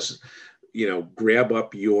help us. Grab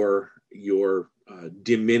up your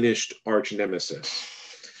diminished arch nemesis,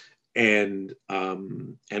 and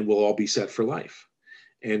we'll all be set for life.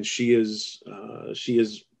 And she is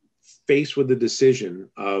faced with the decision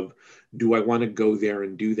of, do I want to go there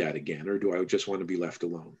and do that again, or do I just want to be left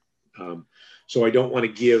alone? So I don't want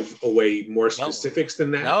to give away more specifics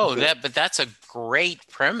than that. No, but that's a great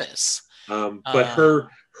premise. But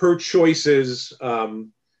her choices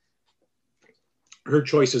obviously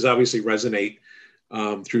resonate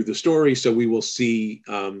through the story. So we will see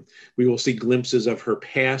glimpses of her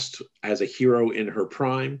past as a hero in her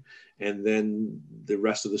prime, and then the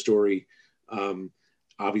rest of the story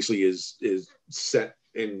obviously is set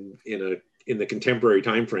in the contemporary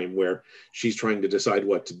time frame where she's trying to decide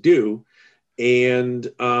what to do,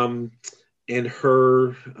 and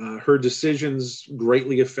her decisions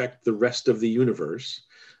greatly affect the rest of the universe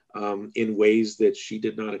in ways that she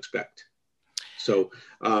did not expect. So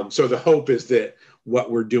the hope is that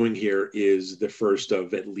what we're doing here is the first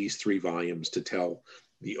of at least 3 volumes to tell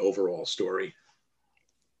the overall story.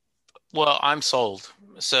 Well, I'm sold.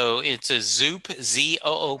 So it's a Zoop,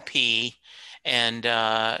 Zoop, and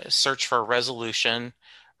search for Resolution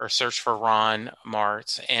or search for Ron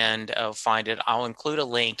Marz and find it. I'll include a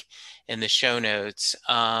link in the show notes.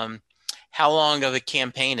 How long of a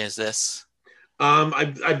campaign is this?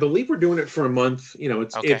 I believe we're doing it for a month.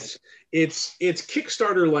 Okay. It's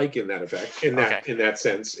Kickstarter-like in that effect, in that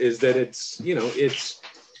sense, is that it's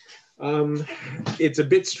a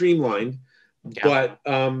bit streamlined. Yeah. But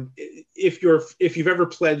if you've ever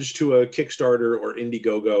pledged to a Kickstarter or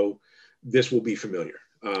Indiegogo, this will be familiar.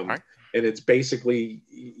 Right. And it's basically,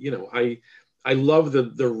 I love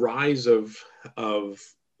the rise of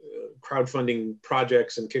crowdfunding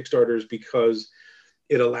projects and Kickstarters, because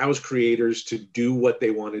it allows creators to do what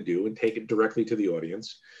they want to do and take it directly to the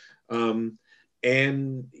audience. And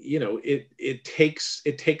it takes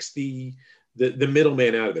the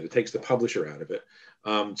middleman out of it. It takes the publisher out of it,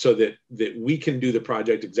 so that we can do the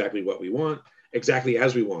project exactly what we want, exactly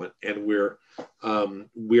as we want, and we're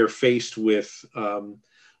faced with no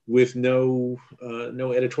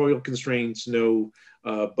editorial constraints, no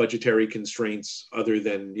budgetary constraints other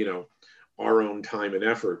than our own time and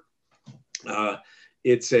effort.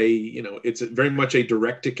 It's very much a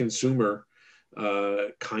direct to consumer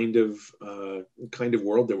kind of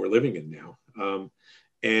world that we're living in now,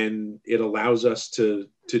 and it allows us to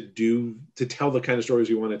tell the kind of stories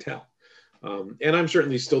we want to tell. And I'm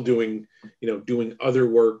certainly still doing other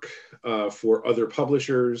work for other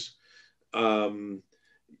publishers.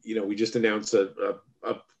 We just announced a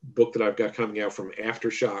book that I've got coming out from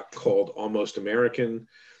Aftershock called Almost American,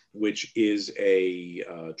 which is the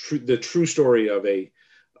true story of a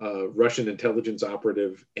Russian intelligence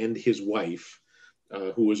operative and his wife,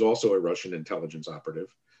 who was also a Russian intelligence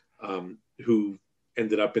operative, who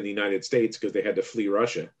ended up in the United States because they had to flee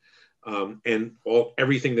Russia, and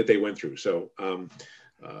everything that they went through. So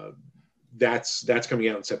that's coming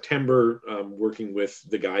out in September. Working with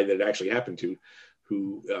the guy that it actually happened to,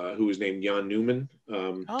 who is named Jan Newman.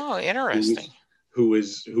 Oh, interesting. Who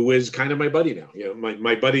is kind of my buddy now?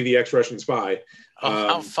 My buddy, the ex-Russian spy.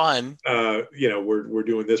 How fun! We're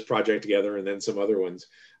doing this project together, and then some other ones.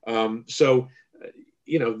 So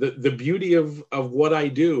the beauty of what I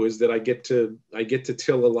do is that I get to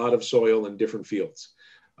till a lot of soil in different fields.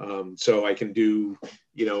 So I can do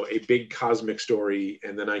a big cosmic story,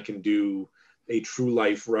 and then I can do a true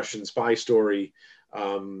life Russian spy story,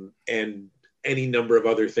 and any number of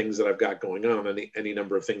other things that I've got going on, any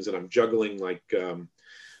number of things that I'm juggling, like the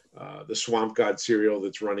Swamp God serial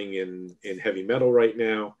that's running in heavy metal right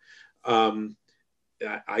now.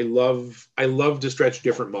 I love to stretch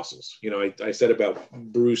different muscles. I said about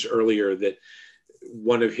Bruce earlier that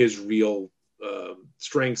one of his real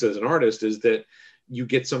strengths as an artist is that you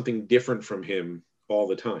get something different from him all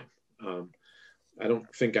the time. I don't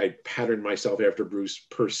think I pattern myself after Bruce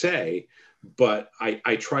per se, but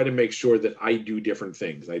I try to make sure that I do different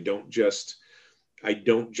things. I don't just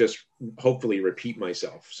hopefully repeat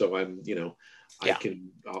myself. So I'll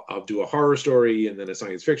do a horror story, and then a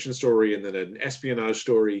science fiction story, and then an espionage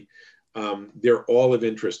story. They're all of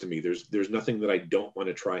interest to me. There's nothing that I don't want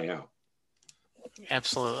to try out.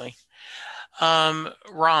 Absolutely.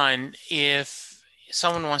 Ron, if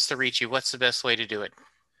someone wants to reach you, what's the best way to do it?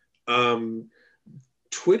 Um,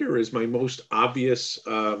 Twitter is my most obvious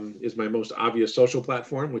social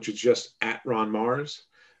platform, which is just at Ron Marz.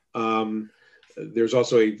 Um, there's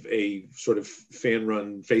also a sort of fan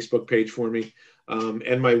run Facebook page for me,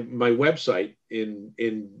 and my website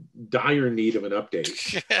in dire need of an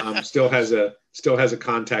update. Still has a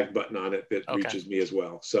contact button on it that Okay. reaches me as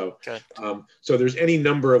well. So Good. so there's any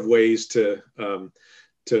number of ways to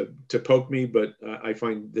poke me, but I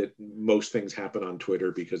find that most things happen on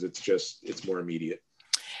Twitter because it's more immediate.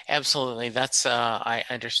 Absolutely. That's I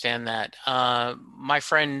understand that. My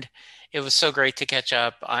friend, it was so great to catch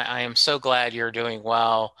up. I am so glad you're doing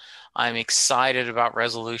well. I'm excited about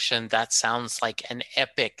Resolution. That sounds like an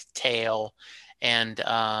epic tale. And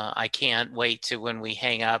I can't wait to when we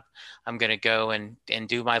hang up. I'm going to go and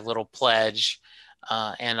do my little pledge.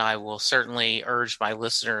 And I will certainly urge my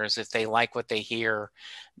listeners, if they like what they hear,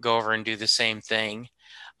 go over and do the same thing.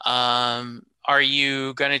 Are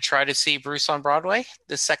you going to try to see Bruce on Broadway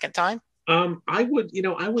the second time? I would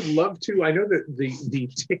love to. I know that the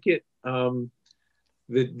ticket,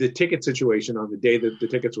 the ticket situation on the day that the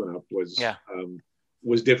tickets went up Yeah.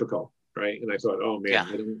 was difficult, right? And I thought, oh man, Yeah.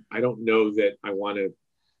 I don't know that I want to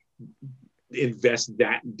invest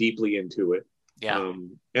that deeply into it. Yeah.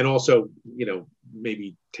 And also,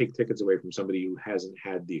 maybe take tickets away from somebody who hasn't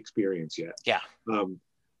had the experience yet. Yeah.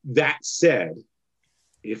 That said,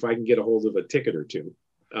 if I can get a hold of a ticket or two,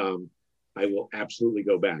 I will absolutely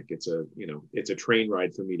go back. It's a train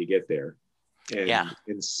ride for me to get there.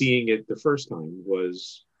 And seeing it the first time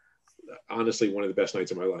was honestly one of the best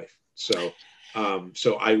nights of my life. So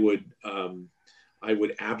I would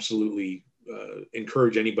absolutely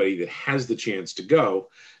encourage anybody that has the chance to go.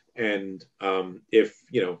 And if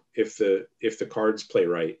the cards play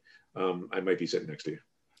right, I might be sitting next to you.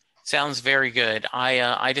 Sounds very good.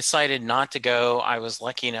 I decided not to go. I was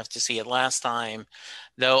lucky enough to see it last time,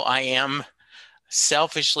 though I am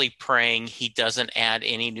selfishly praying he doesn't add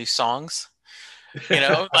any new songs.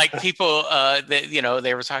 Like people that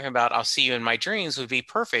they were talking about I'll See You in My Dreams would be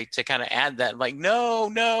perfect to kind of add that. Like,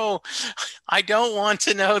 no, I don't want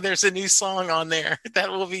to know there's a new song on there.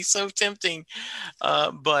 That will be so tempting.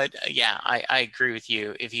 But yeah, I agree with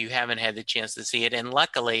you if you haven't had the chance to see it. And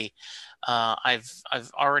luckily, I've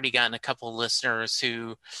already gotten a couple of listeners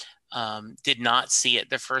who did not see it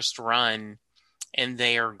the first run, and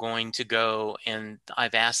they are going to go, and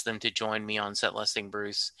I've asked them to join me on Set Listing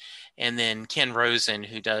Bruce. And then Ken Rosen,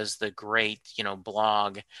 who does the great,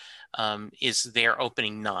 blog, is their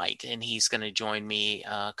opening night, and he's going to join me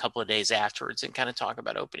a couple of days afterwards and kind of talk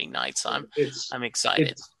about opening night. So I'm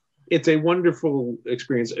excited. It's a wonderful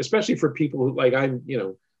experience, especially for people who, like, I'm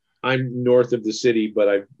north of the city, but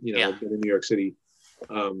I've been in New York City,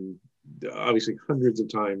 obviously hundreds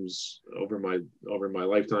of times over my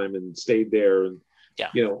lifetime, and stayed there, and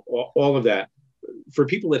all of that. For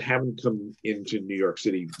people that haven't come into New York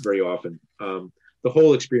City very often, the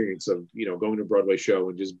whole experience of going to a Broadway show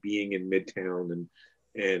and just being in Midtown,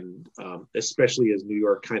 and especially as New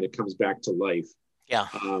York kind of comes back to life,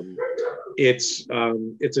 it's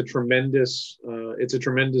a tremendous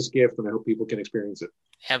gift, and I hope people can experience it.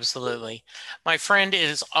 Absolutely. My friend, it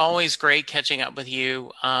is always great catching up with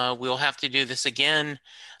you. We'll have to do this again,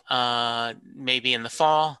 maybe in the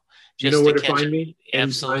fall. You know where to find me.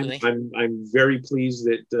 Absolutely. I'm very pleased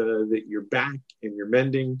that you're back and you're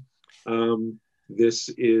mending. This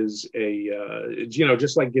is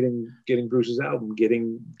just like getting Bruce's album,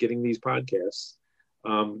 getting these podcasts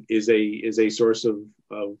is a source of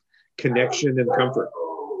connection and comfort.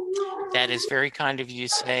 That is very kind of you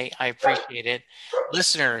to say. I appreciate it.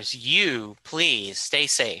 Listeners, you please stay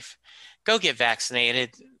safe. Go get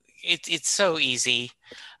vaccinated. It's so easy.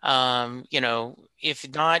 If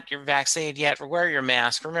not, you're vaccinated yet, wear your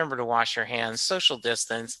mask. Remember to wash your hands, social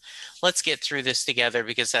distance. Let's get through this together,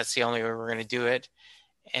 because that's the only way we're going to do it.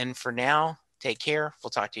 And for now, take care.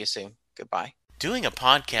 We'll talk to you soon. Goodbye. Doing a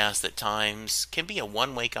podcast at times can be a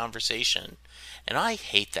one-way conversation, and I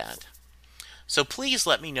hate that. So please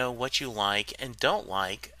let me know what you like and don't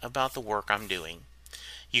like about the work I'm doing.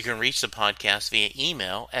 You can reach the podcast via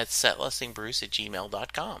email at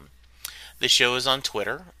setlistingbruce@gmail.com. The show is on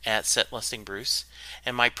Twitter at setlistingbruce,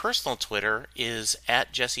 and my personal Twitter is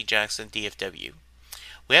at jessejacksondfw.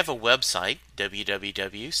 We have a website,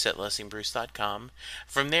 www.setlistingbruce.com.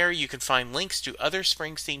 From there, you can find links to other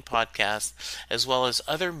Springsteen podcasts, as well as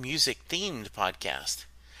other music-themed podcasts.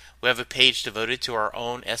 We have a page devoted to our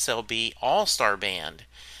own SLB All-Star Band.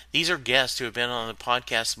 These are guests who have been on the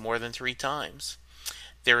podcast more than 3 times.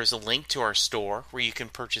 There is a link to our store where you can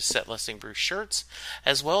purchase Set Listing Bruce shirts,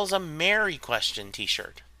 as well as a Mary Question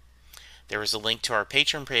t-shirt. There is a link to our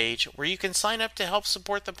Patreon page where you can sign up to help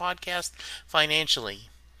support the podcast financially.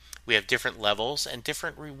 We have different levels and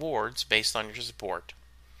different rewards based on your support.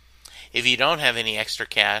 If you don't have any extra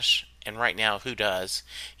cash, and right now, who does?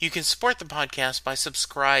 You can support the podcast by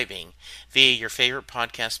subscribing via your favorite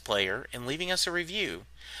podcast player and leaving us a review.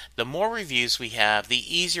 The more reviews we have,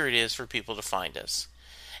 the easier it is for people to find us.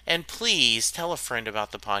 And please tell a friend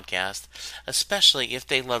about the podcast, especially if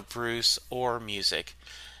they love Bruce or music,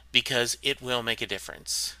 because it will make a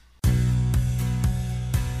difference.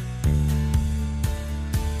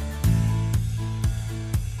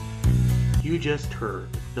 You just heard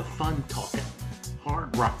the fun talking,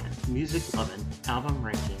 hard rocking, music loving, album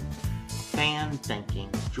ranking, fan thinking,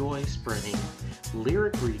 joy spreading,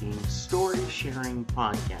 lyric reading, story sharing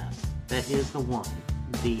podcast that is the one,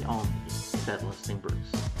 the only Set Listing Bruce.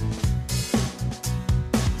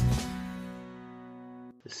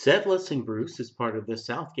 Set Listing Bruce is part of the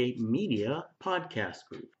Southgate Media podcast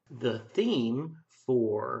group. The theme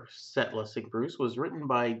for Set Listing Bruce was written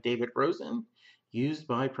by David Rosen, used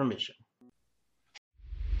by permission.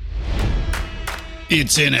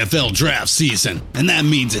 It's NFL draft season, and that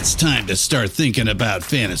means it's time to start thinking about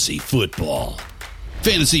fantasy football.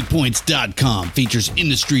 FantasyPoints.com features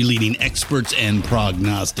industry-leading experts and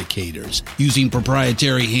prognosticators using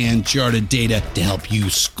proprietary hand-charted data to help you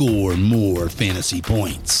score more fantasy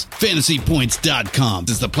points. FantasyPoints.com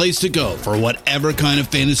is the place to go for whatever kind of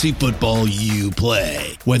fantasy football you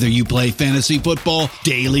play. Whether you play fantasy football,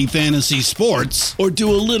 daily fantasy sports, or do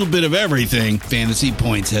a little bit of everything, Fantasy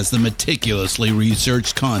Points has the meticulously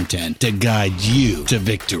researched content to guide you to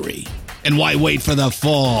victory. And why wait for the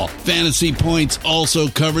fall? Fantasy Points also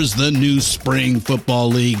covers the new spring football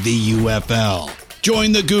league, the UFL.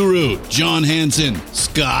 Join the guru, John Hansen,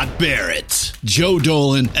 Scott Barrett, Joe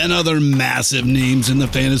Dolan, and other massive names in the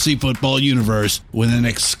fantasy football universe with an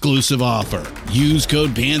exclusive offer. Use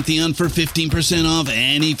code Pantheon for 15% off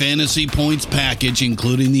any Fantasy Points package,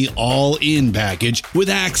 including the all-in package,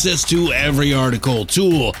 with access to every article,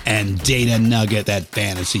 tool, and data nugget that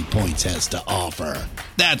Fantasy Points has to offer.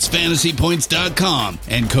 That's FantasyPoints.com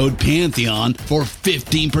and code Pantheon for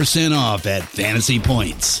 15% off at Fantasy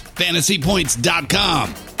Points.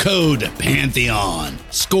 FantasyPoints.com, code Pantheon.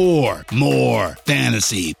 Score more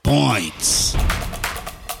fantasy points.